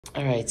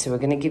All right, so we're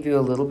gonna give you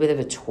a little bit of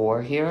a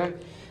tour here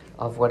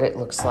of what it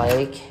looks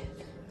like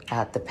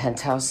at the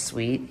penthouse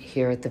suite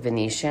here at the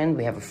Venetian.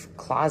 We have a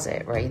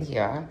closet right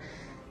here,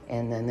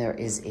 and then there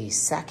is a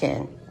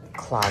second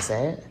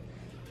closet,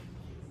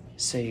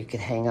 so you could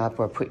hang up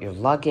or put your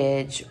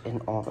luggage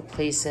in all the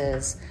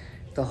places.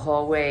 The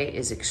hallway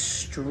is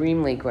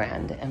extremely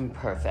grand and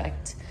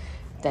perfect.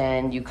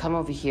 Then you come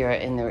over here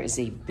and there is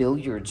a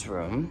billiards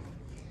room.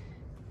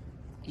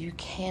 You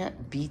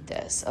can't beat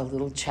this. A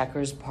little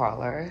checkers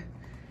parlor.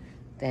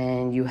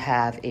 Then you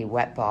have a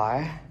wet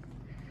bar.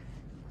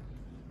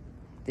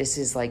 This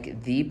is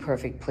like the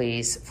perfect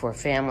place for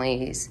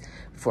families,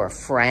 for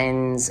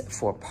friends,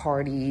 for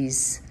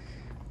parties,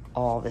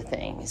 all the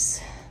things.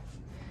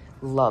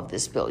 Love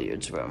this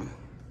billiards room.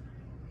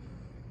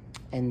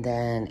 And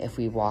then if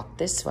we walk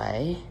this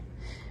way,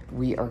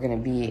 we are gonna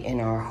be in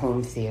our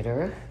home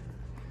theater.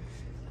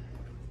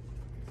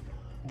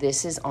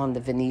 This is on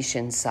the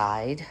Venetian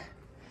side.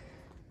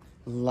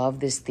 Love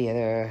this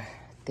theater.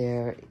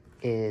 There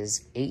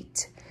is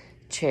 8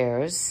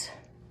 chairs,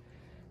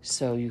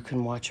 so you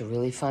can watch a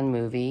really fun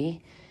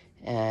movie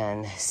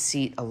and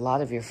seat a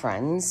lot of your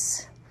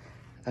friends.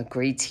 A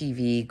great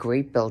TV,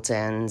 great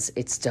built-ins.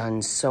 It's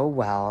done so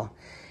well.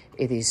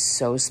 It is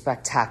so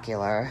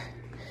spectacular.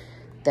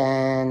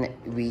 Then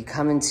we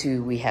come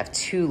into, we have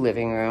 2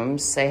 living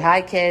rooms. Say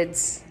hi,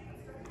 kids.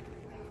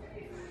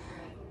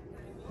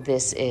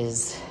 This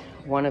is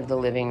one of the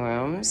living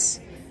rooms.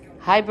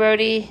 Hi,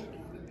 Brody.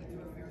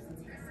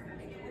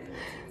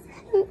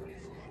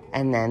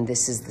 And then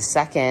this is the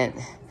second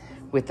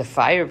with the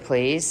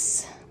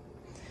fireplace.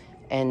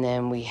 And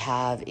then we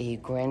have a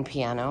grand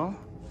piano,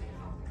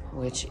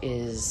 which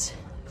is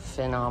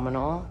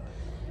phenomenal.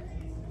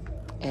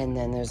 And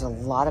then there's a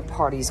lot of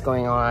parties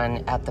going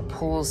on at the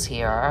pools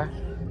here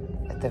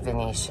at the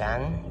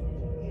Venetian.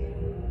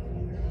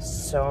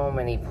 So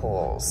many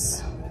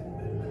pools.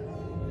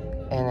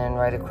 And then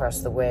right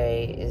across the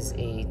way is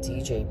a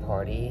DJ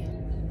party,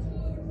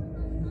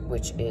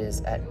 which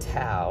is at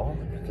Tao.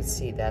 You can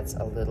see that's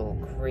a little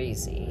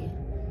crazy.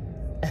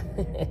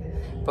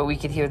 But we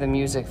could hear the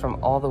music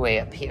from all the way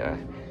up here.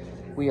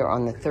 We are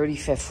on the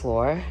 35th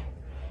floor.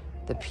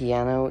 The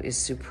piano is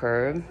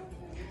superb.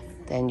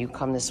 Then you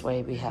come this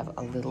way, we have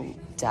a little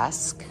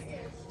desk,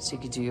 so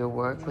you could do your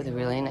work with a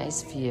really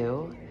nice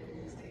view.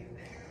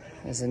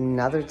 There's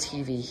another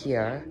TV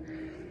here.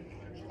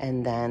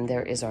 And then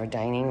there is our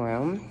dining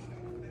room.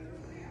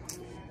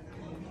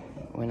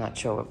 We're not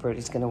sure what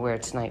Brody's gonna wear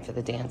tonight for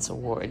the dance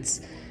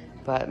awards,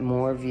 but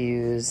more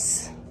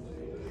views,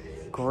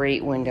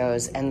 great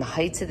windows, and the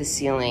heights of the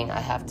ceiling,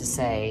 I have to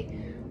say,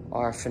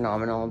 are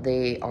phenomenal.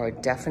 They are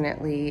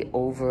definitely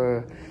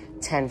over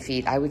 10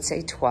 feet. I would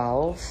say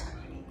 12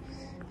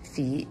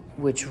 feet,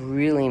 which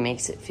really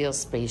makes it feel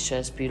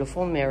spacious.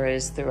 Beautiful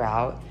mirrors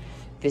throughout.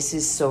 This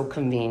is so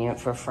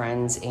convenient for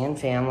friends and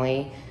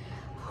family,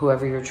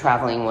 whoever you're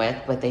traveling with,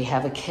 but they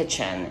have a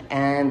kitchen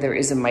and there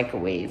is a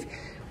microwave.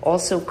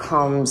 Also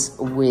comes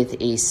with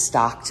a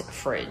stocked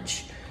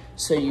fridge.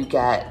 So you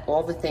get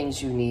all the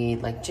things you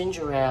need, like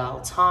ginger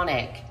ale,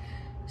 tonic,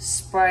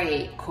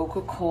 Sprite,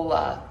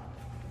 Coca-Cola,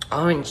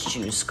 orange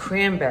juice,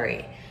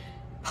 cranberry,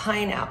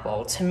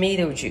 pineapple,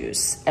 tomato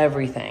juice,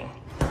 everything.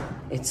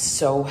 It's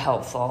so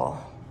helpful.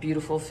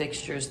 Beautiful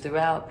fixtures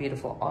throughout,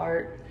 beautiful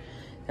art.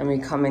 And we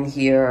come in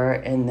here,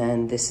 and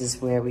then this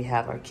is where we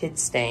have our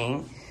kids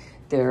staying.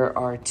 There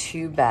are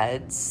 2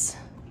 beds.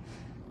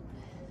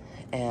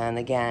 And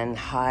again,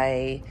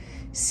 high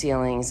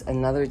ceilings,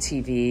 another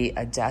TV,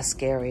 a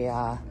desk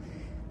area,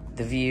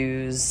 the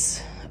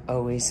views,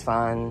 always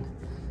fun.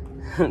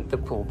 The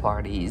pool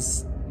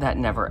parties that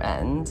never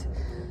end.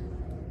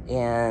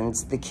 And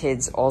the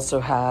kids also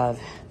have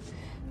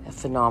a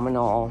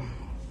phenomenal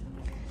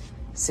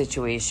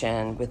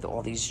situation with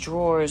all these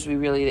drawers. We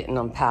really didn't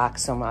unpack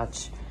so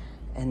much.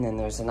 And then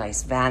there's a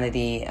nice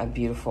vanity, a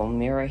beautiful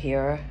mirror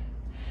here,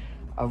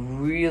 a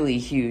really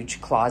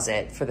huge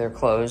closet for their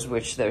clothes,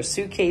 which their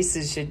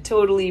suitcases should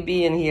totally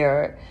be in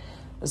here,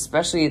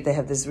 especially if they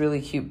have this really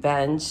cute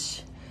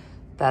bench.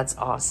 That's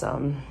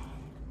awesome.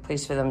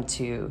 Place for them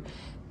to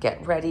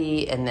get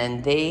ready. And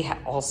then they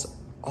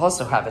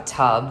also have a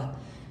tub,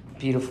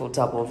 beautiful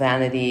double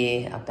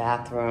vanity, a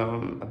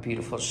bathroom, a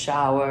beautiful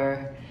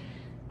shower.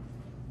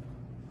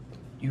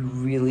 You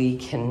really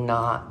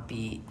cannot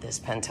beat this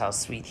penthouse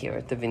suite here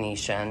at the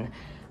Venetian.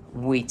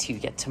 Wait till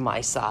you get to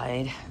my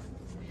side.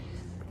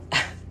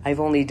 I've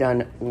only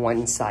done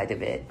one side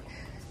of it.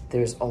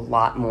 There's a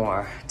lot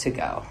more to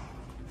go.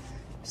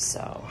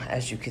 So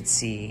as you can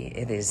see,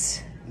 it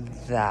is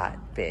that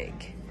big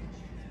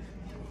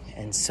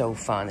and so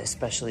fun,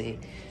 especially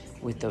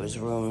with those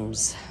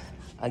rooms.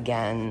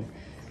 Again,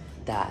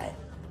 that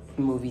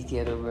movie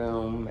theater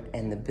room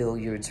and the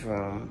billiards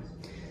room,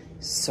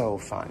 so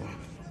fun.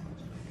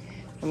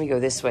 Then we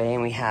go this way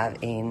and we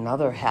have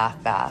another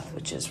half bath,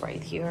 which is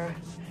right here.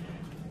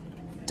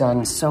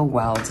 Done so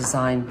well,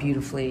 designed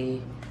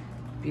beautifully,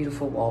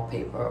 beautiful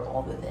wallpaper,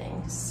 all the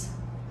things.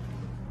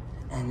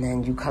 And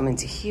then you come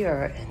into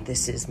here and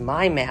this is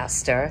my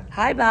master.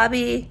 Hi,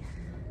 Bobby.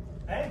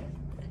 Hey.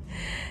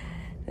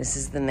 This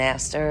is the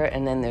master,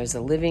 and then there's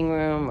a living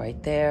room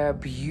right there.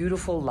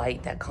 Beautiful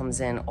light that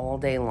comes in all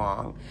day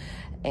long.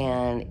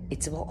 And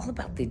it's all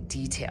about the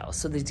detail.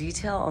 So the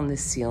detail on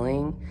this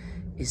ceiling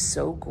is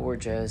so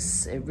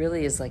gorgeous. It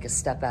really is like a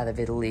step out of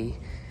Italy.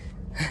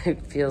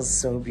 It feels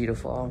so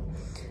beautiful.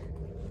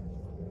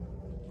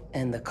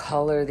 And the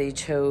color they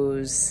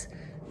chose,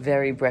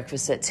 very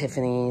Breakfast at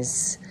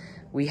Tiffany's.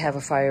 We have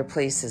a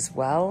fireplace as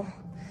well.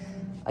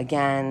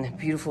 Again,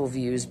 beautiful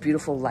views,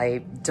 beautiful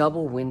light,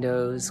 double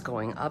windows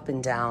going up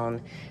and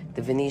down.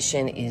 The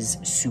Venetian is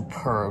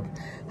superb.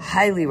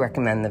 Highly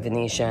recommend the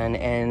Venetian.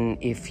 And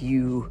if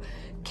you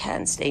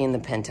can stay in the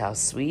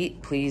penthouse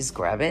suite, please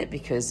grab it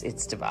because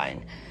it's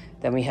divine.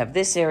 Then we have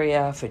this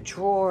area for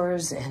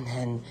drawers, and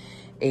then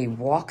a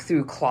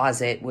walk-through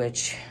closet,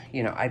 which,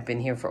 you know, I've been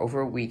here for over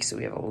a week, so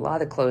we have a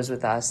lot of clothes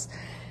with us.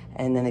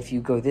 And then if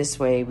you go this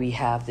way, we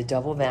have the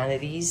double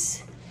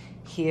vanities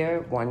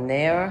here, one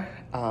there,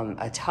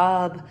 a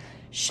tub,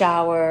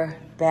 shower,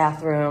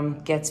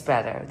 bathroom. Gets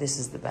better. This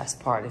is the best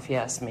part, if you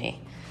ask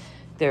me.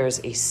 There's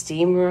a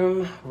steam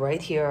room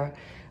right here,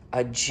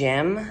 a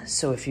gym,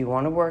 so if you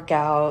want to work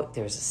out,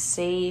 there's a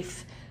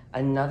safe,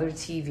 another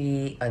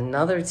TV,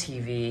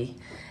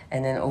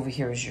 and then over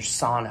here is your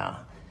sauna.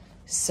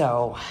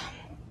 So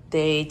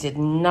they did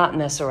not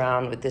mess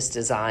around with this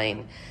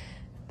design.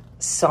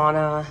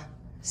 Sauna,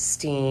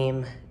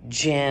 steam,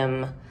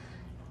 gym,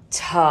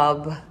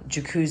 tub,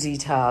 jacuzzi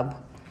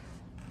tub,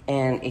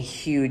 and a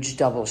huge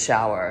double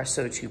shower,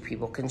 so 2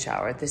 people can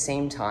shower at the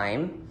same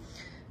time.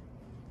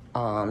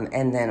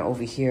 And then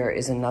over here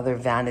is another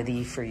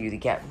vanity for you to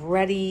get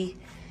ready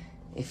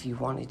if you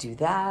want to do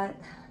that.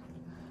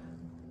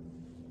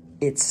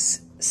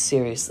 It's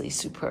seriously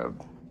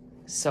superb.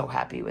 So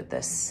happy with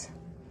this.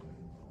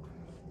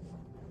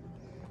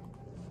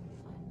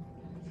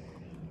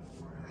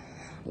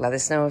 Let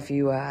us know if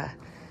you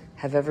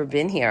have ever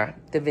been here.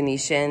 The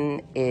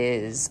Venetian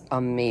is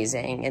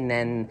amazing. And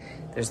then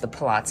there's the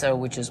Palazzo,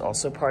 which is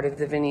also part of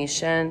the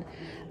Venetian.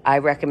 I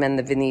recommend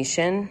the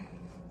Venetian.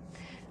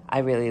 I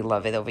really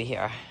love it over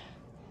here.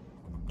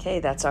 Okay,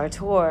 that's our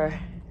tour.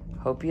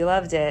 Hope you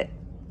loved it.